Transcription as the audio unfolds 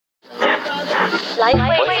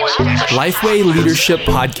Lifeway Leadership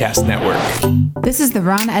Podcast Network. This is the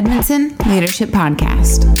Ron Edmondson Leadership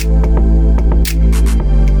Podcast.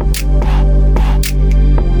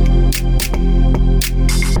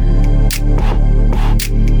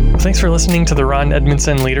 Thanks for listening to the Ron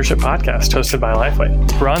Edmondson Leadership Podcast, hosted by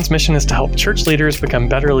Lifeway. Ron's mission is to help church leaders become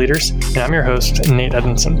better leaders, and I'm your host, Nate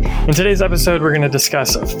Edmondson. In today's episode, we're going to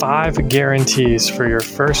discuss 5 guarantees for your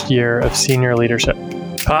first year of senior leadership.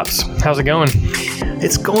 Pops, how's it going?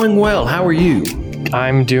 It's going well. How are you?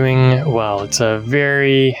 I'm doing well. It's a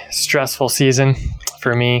very stressful season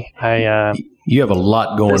for me. You have a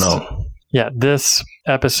lot going on. Yeah, this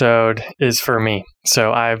episode is for me.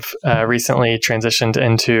 So I've recently transitioned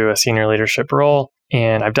into a senior leadership role,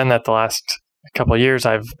 and I've done that the last couple of years.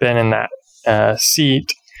 I've been in that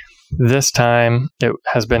seat. This time, it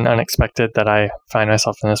has been unexpected that I find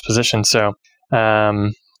myself in this position. So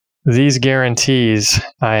these guarantees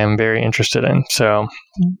I am very interested in. So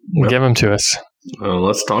give them to us. Well,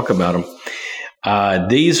 let's talk about them.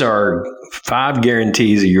 These are 5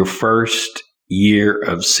 guarantees of your first year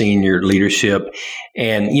of senior leadership.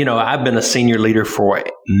 And, you know, I've been a senior leader for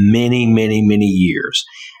many, many, many years.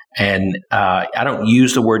 And I don't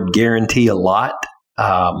use the word guarantee a lot.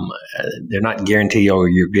 They're not guarantee or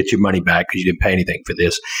you get your money back because you didn't pay anything for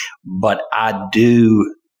this. But I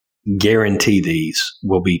do guarantee these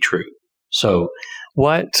will be true. So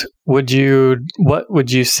what would you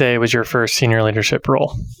say was your first senior leadership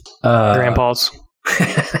role? Grandpa's?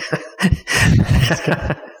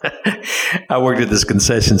 I worked at this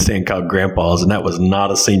concession stand called Grandpa's, and that was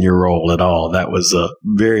not a senior role at all. That was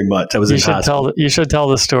very much. I was in high school. You should tell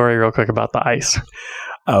the story real quick about the ice.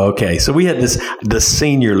 Oh, okay. So we had the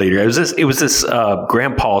senior leader. It was this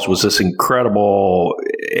Grandpa's was this incredible.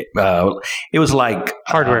 It was like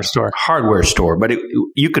hardware store, but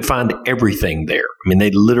you could find everything there. I mean,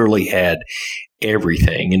 they literally had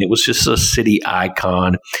everything, and it was just a city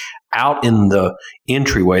icon. Out in the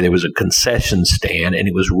entryway, there was a concession stand, and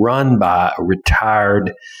it was run by a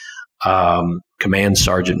retired command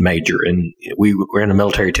sergeant major. And we're in a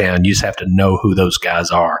military town. You just have to know who those guys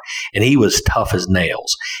are. And he was tough as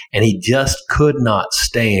nails. And he just could not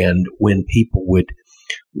stand when people would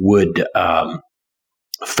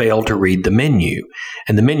fail to read the menu.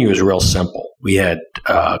 And the menu was real simple. We had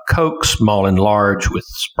Coke, small and large, with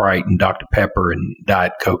Sprite and Dr. Pepper and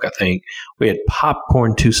Diet Coke, I think. We had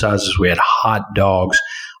popcorn, 2 sizes. We had hot dogs,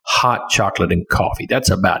 hot chocolate, and coffee.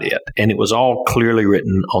 That's about it. And it was all clearly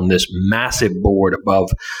written on this massive board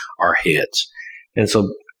above our heads. And so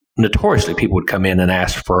notoriously, people would come in and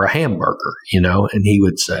ask for a hamburger, and he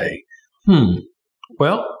would say,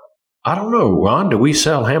 well, I don't know, Ron, do we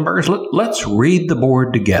sell hamburgers? Let's read the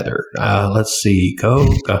board together. Let's see,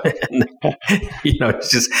 Coke. It's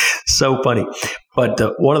just so funny. But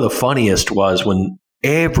one of the funniest was when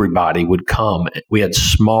everybody would come. We had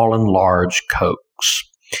small and large Cokes,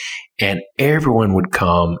 and everyone would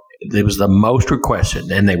come. It was the most requested,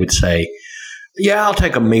 and they would say, yeah, I'll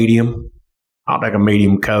take a medium. I'll take a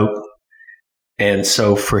medium Coke. And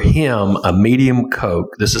so for him, a medium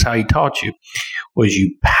Coke, this is how he taught you, was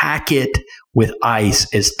you pack it with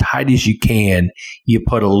ice as tight as you can. You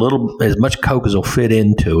put as much Coke as will fit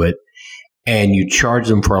into it, and you charge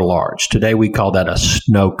them for a large. Today we call that a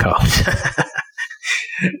snow cone.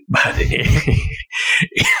 But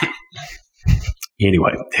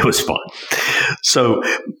anyway, it was fun. So,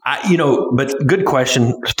 but good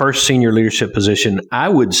question. First senior leadership position. I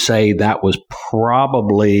would say that was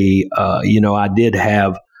probably, I did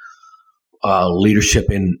have leadership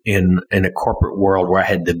in a corporate world where I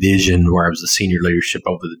had division, where I was the senior leadership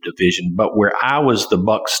over the division. But where I was the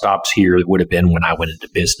buck stops here would have been when I went into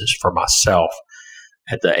business for myself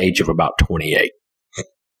at the age of about 28.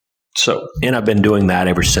 So, and I've been doing that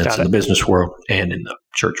ever since in the business world and in the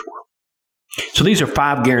church world. So these are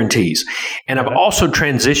 5 guarantees. And I've also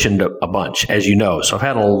transitioned a bunch, as you know. So I've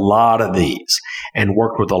had a lot of these and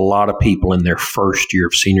worked with a lot of people in their first year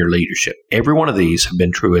of senior leadership. Every one of these have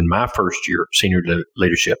been true in my first year of senior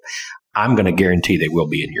leadership. I'm going to guarantee they will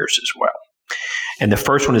be in yours as well. And the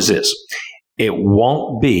first one is this. It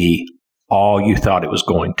won't be all you thought it was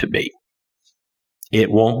going to be. It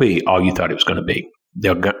won't be all you thought it was going to be.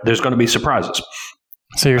 There's going to be surprises.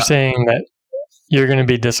 So you're saying that you're going to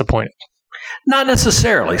be disappointed? Not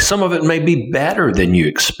necessarily. Some of it may be better than you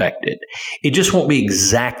expected. It just won't be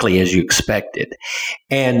exactly as you expected.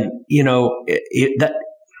 And,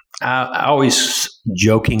 I always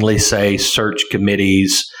jokingly say search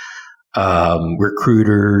committees,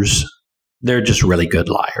 recruiters, they're just really good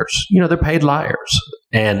liars. They're paid liars.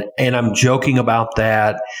 And I'm joking about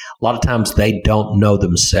that. A lot of times they don't know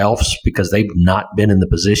themselves because they've not been in the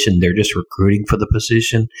position. They're just recruiting for the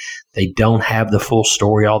position. They don't have the full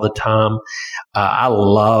story all the time. I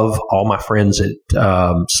love all my friends at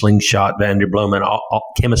Slingshot, Vanderbloom, and all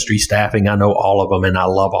chemistry staffing. I know all of them, and I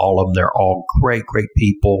love all of them. They're all great, great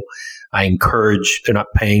people. I encourage. They're not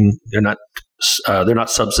paying. They're not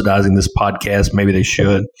subsidizing this podcast. Maybe they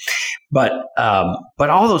should, but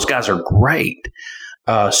all those guys are great.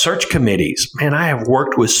 Search committees, man, I have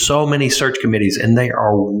worked with so many search committees, and they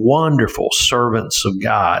are wonderful servants of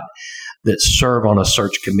God that serve on a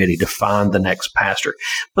search committee to find the next pastor.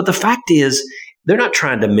 But the fact is, they're not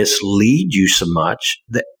trying to mislead you so much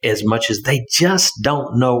as they just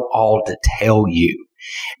don't know all to tell you.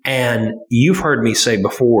 And you've heard me say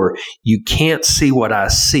before, you can't see what I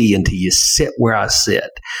see until you sit where I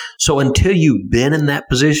sit. So until you've been in that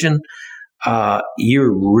position,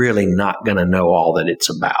 you're really not going to know all that it's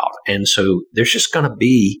about. And so there's just going to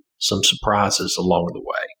be some surprises along the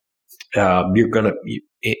way. You're going to,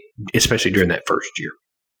 especially during that first year.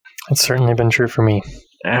 It's certainly been true for me.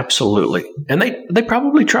 Absolutely. And they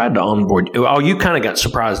probably tried to onboard. Oh, you kind of got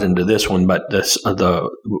surprised into this one, but the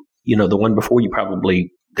one before you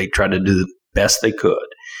they tried to do the best they could,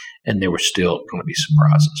 and there were still going to be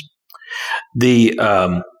surprises.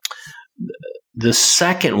 The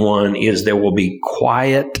second one is there will be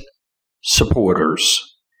quiet supporters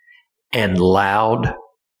and loud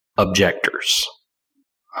objectors.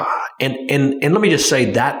 And let me just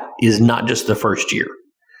say that is not just the first year.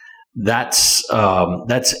 That's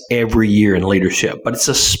every year in leadership, but it's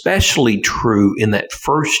especially true in that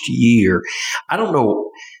first year. I don't know.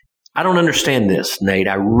 I don't understand this, Nate.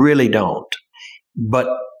 I really don't. But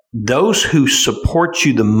those who support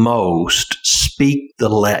you the most speak the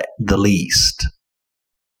least.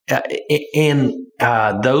 And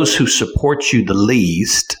those who support you the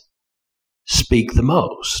least speak the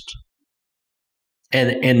most.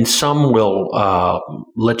 And some will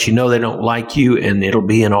let you know they don't like you, and it'll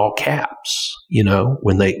be in all caps,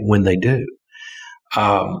 when they do.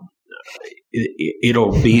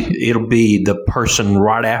 It'll be the person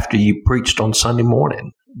right after you preached on Sunday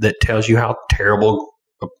morning that tells you how terrible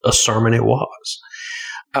a sermon it was.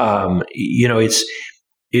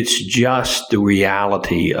 It's just the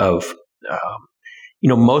reality of,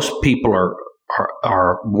 most people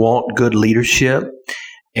are want good leadership,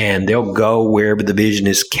 and they'll go wherever the vision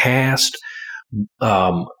is cast.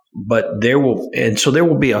 But there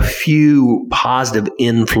will be a few positive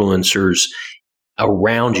influencers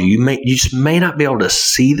around you. You just may not be able to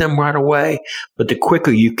see them right away, but the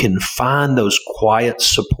quicker you can find those quiet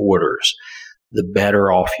supporters, the better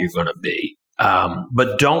off you're going to be.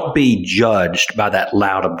 But don't be judged by that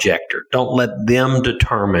loud objector. Don't let them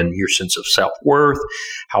determine your sense of self-worth,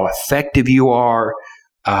 how effective you are,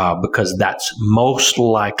 because that's most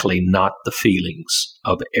likely not the feelings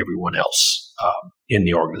of everyone else in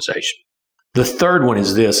the organization. The third one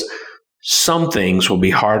is this: some things will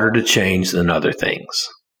be harder to change than other things.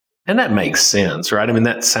 And that makes sense, right? I mean,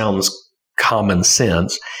 that sounds common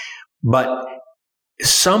sense. But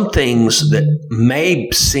some things that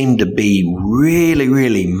may seem to be really,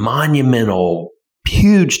 really monumental,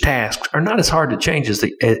 huge tasks are not as hard to change as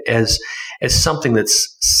something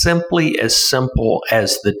that's simply as simple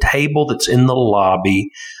as the table that's in the lobby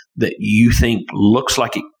that you think looks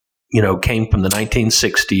like it, came from the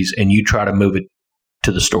 1960s, and you try to move it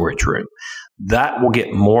to the storage room. That will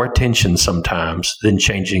get more attention sometimes than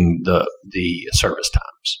changing the service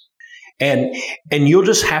times. And you'll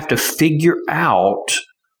just have to figure out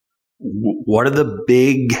what are the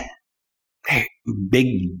big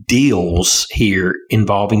deals here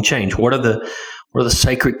involving change. What are the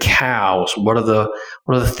sacred cows? What are the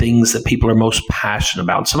things that people are most passionate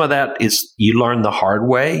about? Some of that is you learn the hard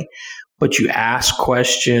way, but you ask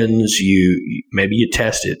questions. Maybe you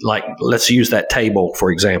test it. Like, let's use that table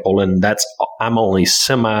for example, and I'm only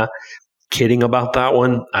semi kidding about that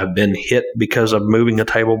one. I've been hit because of moving a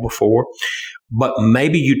table before. But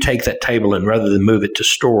maybe you take that table, and rather than move it to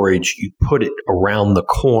storage, you put it around the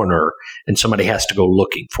corner, and somebody has to go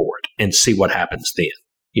looking for it and see what happens then.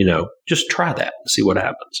 Just try that and see what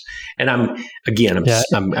happens. And I'm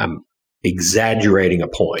exaggerating a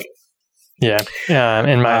point. Yeah.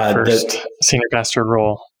 In my first senior pastor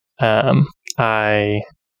role,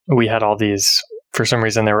 we had all these, for some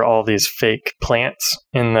reason, there were all these fake plants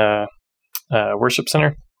in the worship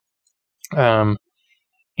center. And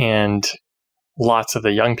lots of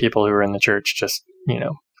the young people who were in the church just,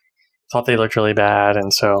 thought they looked really bad.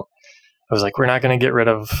 And so I was like, we're not going to get rid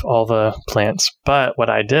of all the plants. But what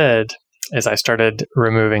I did is I started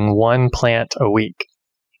removing one plant a week.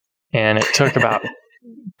 And it took about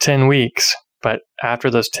 10 weeks. But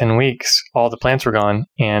after those 10 weeks, all the plants were gone,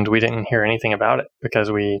 and we didn't hear anything about it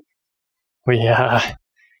because we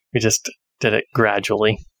just did it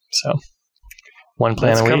gradually. So one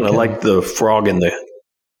plant a week. It's kind of like the frog in the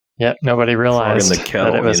nobody realized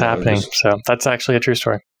kettle, that it was happening. So that's actually a true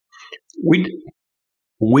story.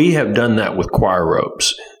 We have done that with choir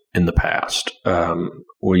robes in the past,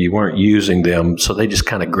 where you weren't using them, so they just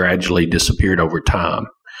kind of gradually disappeared over time.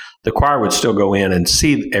 The choir would still go in and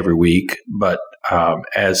see every week, but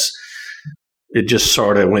as it just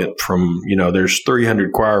sort of went from, there's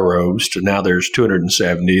 300 choir robes to now there's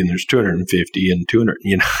 270 and there's 250 and 200,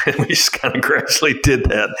 and we just kind of gradually did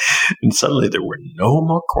that. And suddenly there were no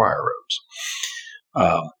more choir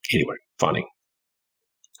robes. Anyway, funny.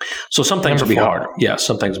 So some things will be harder. Yeah,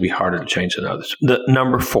 some things will be harder to change than others. The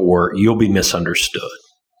number 4, you'll be misunderstood.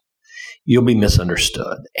 You'll be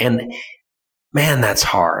misunderstood. And man, that's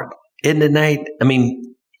hard, isn't it, Nate? I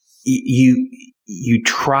mean, you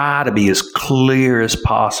try to be as clear as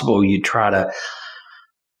possible. You try to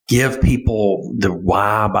give people the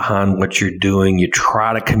why behind what you're doing. You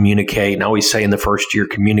try to communicate. And I always say in the first year,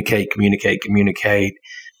 communicate. But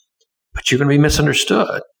you're going to be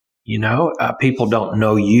misunderstood. People don't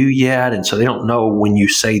know you yet. And so they don't know when you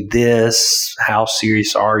say this, how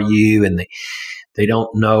serious are you? And they don't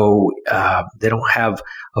know, they don't have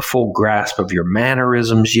a full grasp of your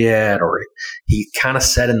mannerisms yet, or he kind of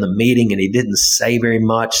said in the meeting and he didn't say very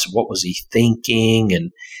much. So what was he thinking?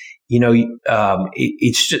 And,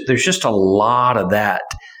 there's just a lot of that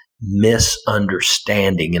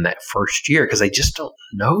misunderstanding in that first year because they just don't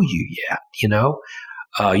know you yet,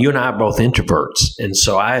 You and I are both introverts. And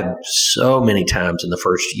so I had so many times in the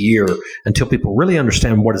first year until people really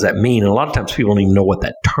understand what does that mean. And a lot of times people don't even know what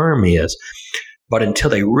that term is. But until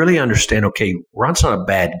they really understand, okay, Ron's not a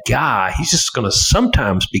bad guy. He's just going to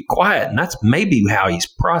sometimes be quiet. And that's maybe how he's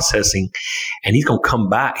processing. And he's going to come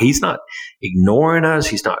back. He's not ignoring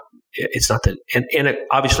us. It's not that. And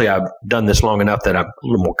obviously I've done this long enough that I'm a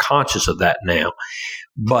little more conscious of that now.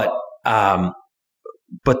 But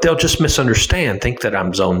they'll just misunderstand, think that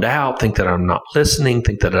I'm zoned out, think that I'm not listening,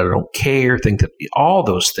 think that I don't care, think that all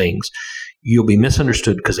those things, you'll be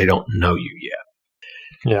misunderstood because they don't know you yet.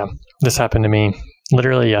 Yeah, this happened to me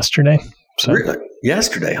literally yesterday. So. Really?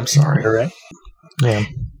 Yesterday? I'm sorry. You're right. Yeah.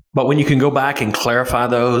 But when you can go back and clarify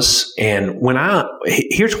those, and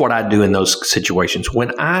here's what I do in those situations.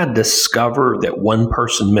 When I discover that one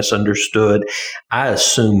person misunderstood, I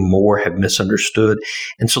assume more have misunderstood.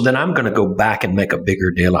 And so then I'm going to go back and make a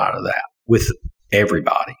bigger deal out of that with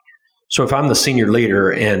everybody. So if I'm the senior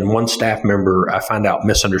leader and one staff member I find out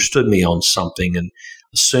misunderstood me on something and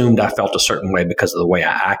assumed I felt a certain way because of the way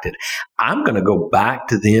I acted, I'm going to go back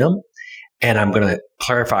to them and I'm going to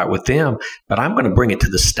clarify it with them, but I'm going to bring it to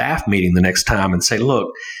the staff meeting the next time and say,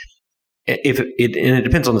 look, and it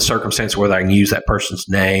depends on the circumstance whether I can use that person's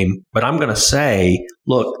name, but I'm going to say,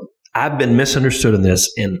 look, I've been misunderstood in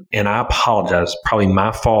this and I apologize. Probably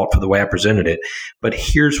my fault for the way I presented it, but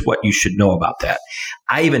here's what you should know about that.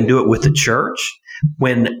 I even do it with the church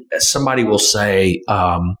when somebody will say,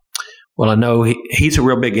 well, I know he's a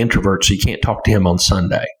real big introvert, so you can't talk to him on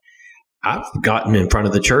Sunday. I've gotten in front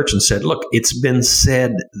of the church and said, look, it's been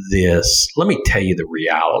said this. Let me tell you the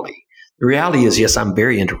reality. The reality is, yes, I'm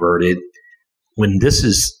very introverted. When this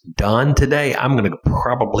is done today, I'm going to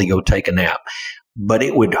probably go take a nap. But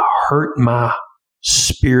it would hurt my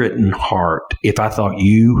spirit and heart if I thought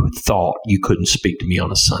you couldn't speak to me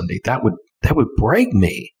on a Sunday. That would break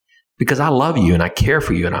me because I love you and I care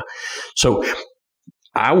for you. So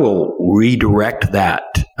I will redirect that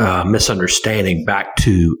misunderstanding back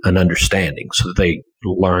to an understanding so that they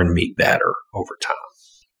learn me better over time.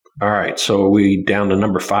 All right. So are we down to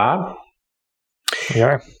number 5? We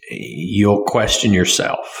are. You'll question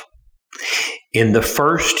yourself. In the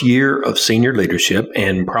first year of senior leadership,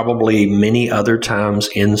 and probably many other times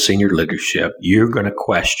in senior leadership, you're going to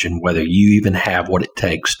question whether you even have what it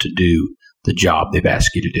takes to do the job they've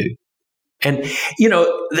asked you to do. And,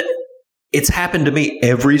 it's happened to me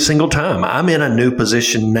every single time. I'm in a new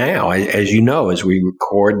position now. As you know, as we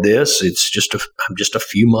record this, I'm just a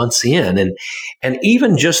few months in. And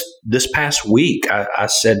even just this past week, I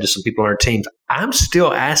said to some people on our team, I'm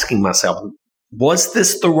still asking myself, was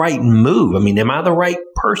this the right move? I mean, am I the right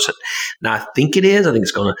person? Now, I think it is. I think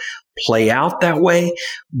it's going to play out that way.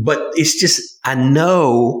 But it's just, I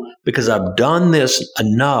know because I've done this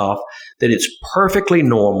enough that it's perfectly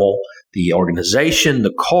normal. The organization,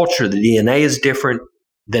 the culture, the DNA is different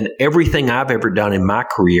than everything I've ever done in my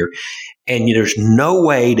career. And there's no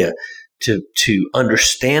way to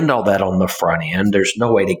understand all that on the front end. There's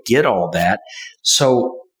no way to get all that.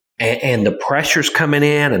 So, and the pressure's coming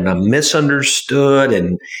in, and I'm misunderstood,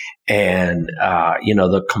 and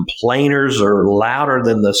the complainers are louder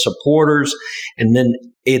than the supporters, and then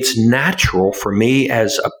it's natural for me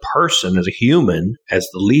as a person, as a human, as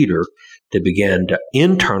the leader, to begin to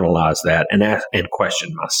internalize that and ask, and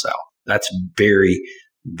question myself. That's very,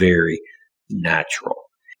 very natural.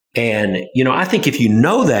 And, I think if you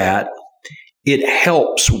know that, it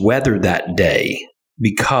helps weather that day,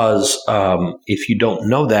 because if you don't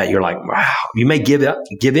know that, you're like, wow, you may give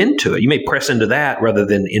into it. You may press into that rather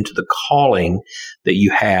than into the calling that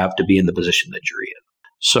you have to be in the position that you're in.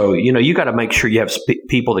 So, you got to make sure you have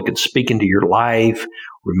people that can speak into your life,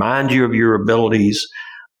 remind you of your abilities.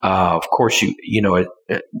 Of course,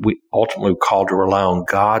 we ultimately called to rely on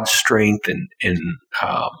God's strength, and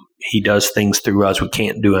He does things through us we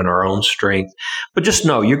can't do in our own strength. But just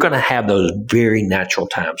know you're going to have those very natural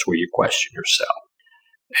times where you question yourself.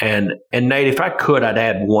 And Nate, if I could, I'd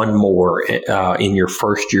add one more in your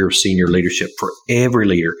first year of senior leadership for every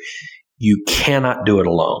leader. You cannot do it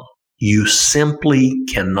alone. You simply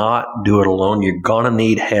cannot do it alone. You're going to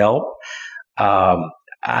need help.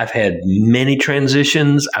 I've had many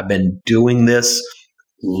transitions. I've been doing this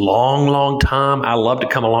long time. I love to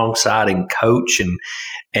come alongside and coach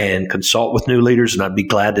and consult with new leaders, and I'd be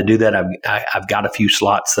glad to do that. I've got a few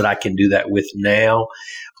slots that I can do that with now.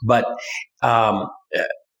 But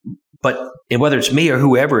whether it's me or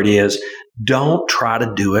whoever it is, don't try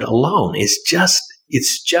to do it alone. It's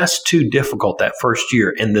just too difficult that first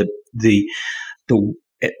year, and the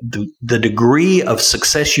degree of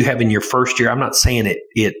success you have in your first year, I'm not saying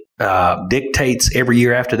it dictates every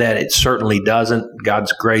year after that. It certainly doesn't.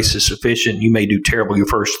 God's grace is sufficient. You may do terrible your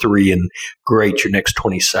first 3 and great your next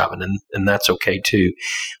 27, and that's okay too.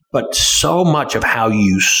 But so much of how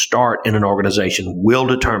you start in an organization will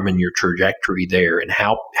determine your trajectory there, and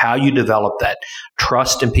how you develop that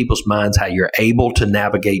trust in people's minds, how you're able to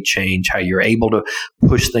navigate change, how you're able to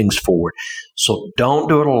push things forward. So don't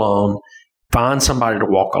do it alone. Find somebody to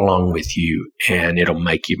walk along with you, and it'll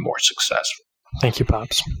make you more successful. Thank you,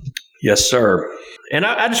 Pops. Yes, sir. And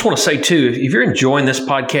I just want to say, too, if you're enjoying this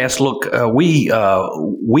podcast, look, we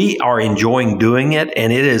are enjoying doing it,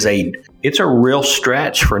 and it's a real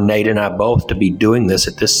stretch for Nate and I both to be doing this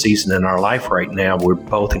at this season in our life right now. We're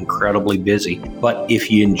both incredibly busy. But if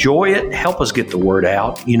you enjoy it, help us get the word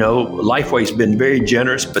out. Lifeway's been very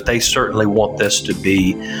generous, but they certainly want this to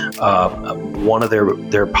be one of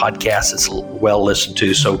their podcasts that's well listened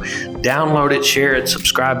to. So download it, share it,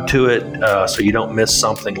 subscribe to it so you don't miss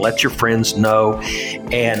something. Let your friends know.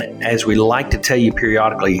 And as we like to tell you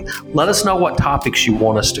periodically, let us know what topics you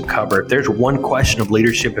want us to cover. If there's one question of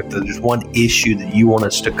leadership, if there's one issue that you want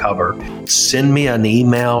us to cover, send me an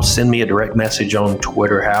email, send me a direct message on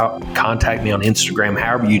Twitter, contact me on Instagram,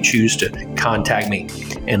 however you choose to contact me,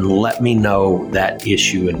 and let me know that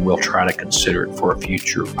issue, and we'll try to consider it for a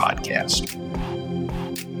future podcast.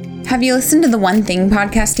 Have you listened to the One Thing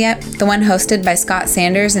podcast yet? The one hosted by Scott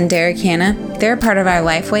Sanders and Derek Hanna? They're part of our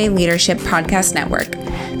Lifeway Leadership Podcast Network.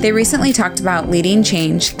 They recently talked about leading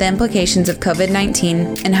change, the implications of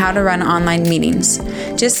COVID-19, and how to run online meetings.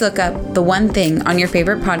 Just look up The One Thing on your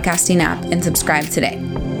favorite podcasting app and subscribe today.